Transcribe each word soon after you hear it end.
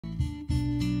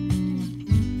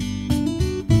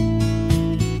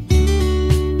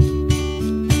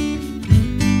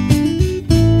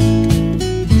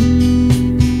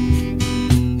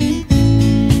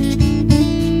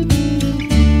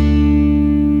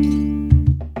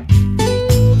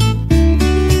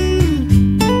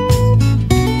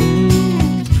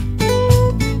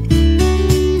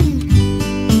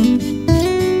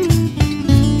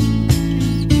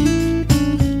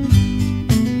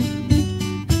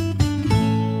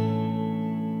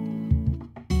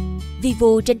Vi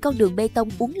vu trên con đường bê tông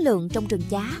uốn lượn trong rừng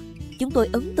chá, chúng tôi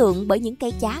ấn tượng bởi những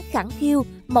cây chá khẳng khiu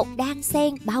mọc đan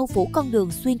xen bao phủ con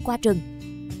đường xuyên qua rừng.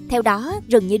 Theo đó,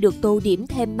 rừng như được tô điểm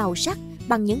thêm màu sắc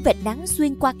bằng những vệt nắng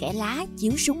xuyên qua kẽ lá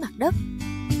chiếu xuống mặt đất.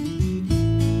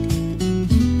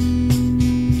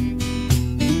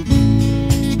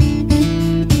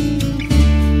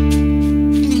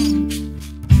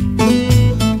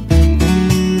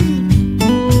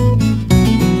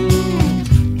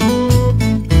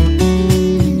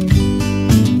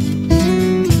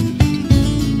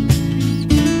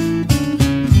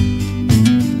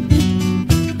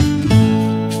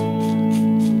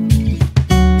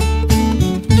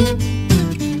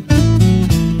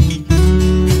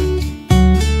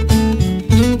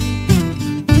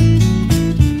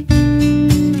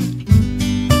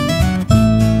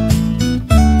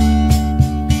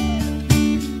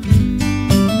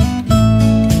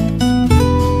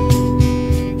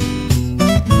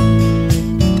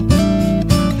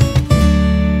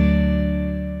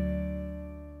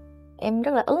 Em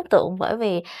rất là ấn tượng bởi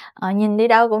vì nhìn đi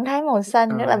đâu cũng thấy màu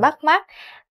xanh rất là bắt mắt.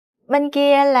 Bên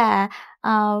kia là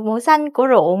màu xanh của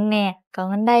ruộng nè,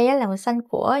 còn bên đây là màu xanh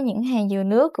của những hàng dừa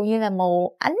nước cũng như là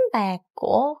màu ánh bạc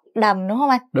của đầm, đúng không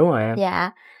anh? Đúng rồi em.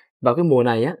 Dạ. Vào cái mùa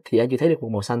này á thì em chỉ thấy được một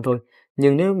màu xanh thôi.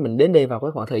 Nhưng nếu mình đến đây vào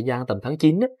cái khoảng thời gian tầm tháng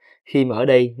 9 á, khi mà ở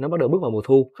đây nó bắt đầu bước vào mùa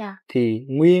thu, thì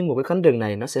nguyên một cái cánh rừng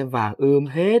này nó sẽ vàng ươm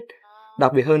hết.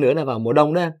 Đặc biệt hơn nữa là vào mùa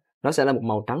đông đó em, nó sẽ là một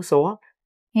màu trắng xóa.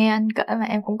 Nghe anh kể mà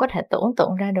em cũng có thể tưởng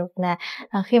tượng ra được là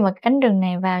khi mà cánh rừng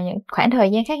này vào những khoảng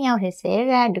thời gian khác nhau thì sẽ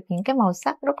ra được những cái màu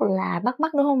sắc rất là bắt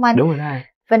mắt, đúng không anh? Đúng rồi đó.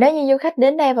 Và nếu như du khách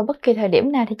đến đây vào bất kỳ thời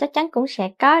điểm nào thì chắc chắn cũng sẽ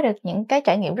có được những cái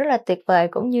trải nghiệm rất là tuyệt vời,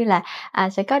 cũng như là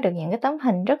sẽ có được những cái tấm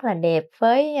hình rất là đẹp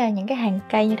với những cái hàng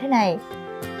cây như thế này.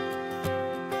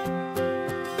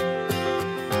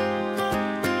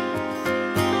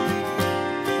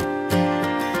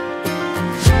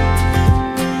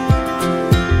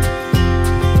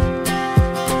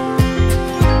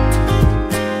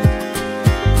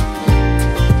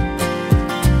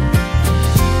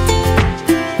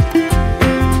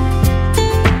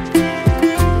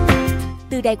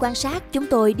 Từ đài quan sát, chúng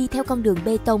tôi đi theo con đường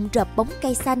bê tông rợp bóng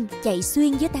cây xanh chạy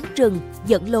xuyên dưới tán rừng,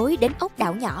 dẫn lối đến ốc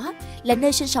đảo nhỏ, là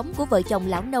nơi sinh sống của vợ chồng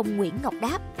lão nông Nguyễn Ngọc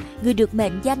Đáp, người được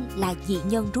mệnh danh là dị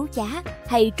nhân Rú Chá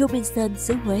hay Robinson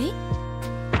xứ Huế.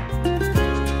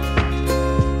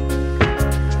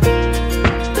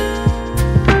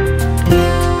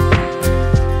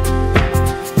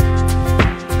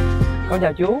 Con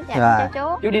chào chú. Dạ, chào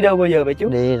chú. Chú đi đâu bây giờ vậy chú?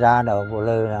 Đi ra đầu Bù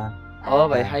Lư ra.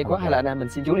 Vậy hay quá, hay là anh em mình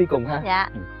xin chú đi cùng ha? Dạ.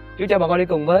 Chú cho bà con đi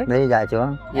cùng với. Đi dạ chú.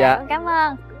 Dạ. Con cảm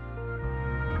ơn.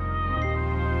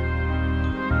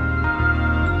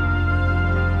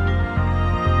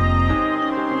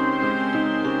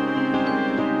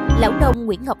 Lão nông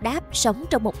Nguyễn Ngọc Đáp sống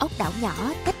trong một ốc đảo nhỏ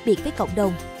tách biệt với cộng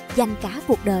đồng, dành cả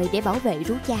cuộc đời để bảo vệ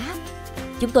Rú Chá.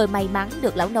 Chúng tôi may mắn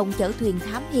được lão nông chở thuyền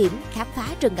thám hiểm khám phá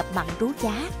rừng ngập mặn Rú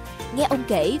Chá, nghe ông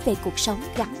kể về cuộc sống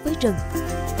gắn với rừng.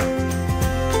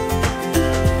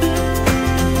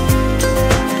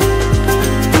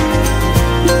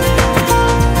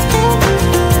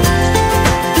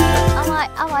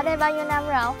 Ông ở đây bao nhiêu năm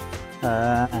rồi?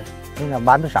 Thế là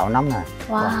 36 năm rồi.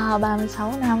 Wow,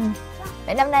 36 năm.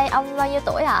 Vậy năm nay ông bao nhiêu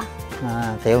tuổi hả?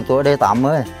 Thì ông tuổi đây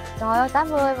 80. Trời ơi,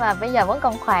 80 mà bây giờ vẫn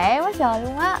còn khỏe quá trời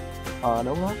luôn á.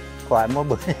 Đúng đó. Khỏe mới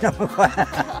bự mới khỏe.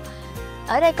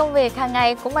 Ở đây công việc hàng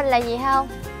ngày của mình là gì không?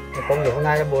 Công việc hôm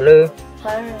nay là bù lư.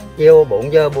 Chiều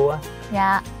 4 giờ bùa.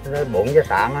 Dạ. Rồi 4 giờ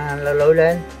sáng là lối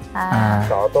lên.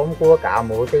 Có tôm cua cá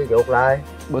muối thì dột lại.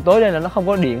 Buổi tối đây là nó không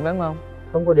có điện phải không?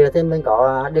 Không có điện thì mình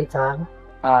có đèn sạc.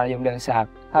 Dùng đèn sạc.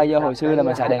 Thay do hồi xưa là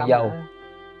mình xài đèn dầu.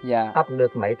 Dạ. Hấp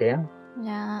được mấy tiếng.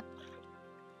 Dạ.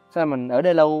 Sao mình ở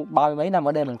đây lâu, 30 mấy năm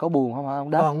ở đây mình có buồn không hả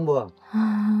ông Đáp? Không buồn.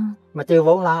 Mà chưa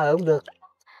vốn là ở cũng được.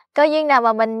 Cơ duyên nào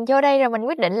mà mình vô đây rồi mình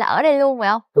quyết định là ở đây luôn phải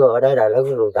không? Tôi ở đây đã lâu,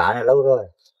 Rú Chá này lâu rồi.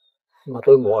 Mà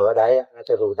tôi muốn ở đây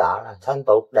cái Rú Chá là xanh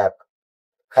tốt đẹp.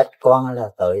 Khách quan là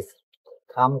tới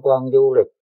tham quan du lịch,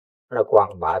 là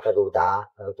quảng bá cái Rú Chá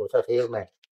của Sa Thiên này.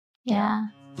 Dạ.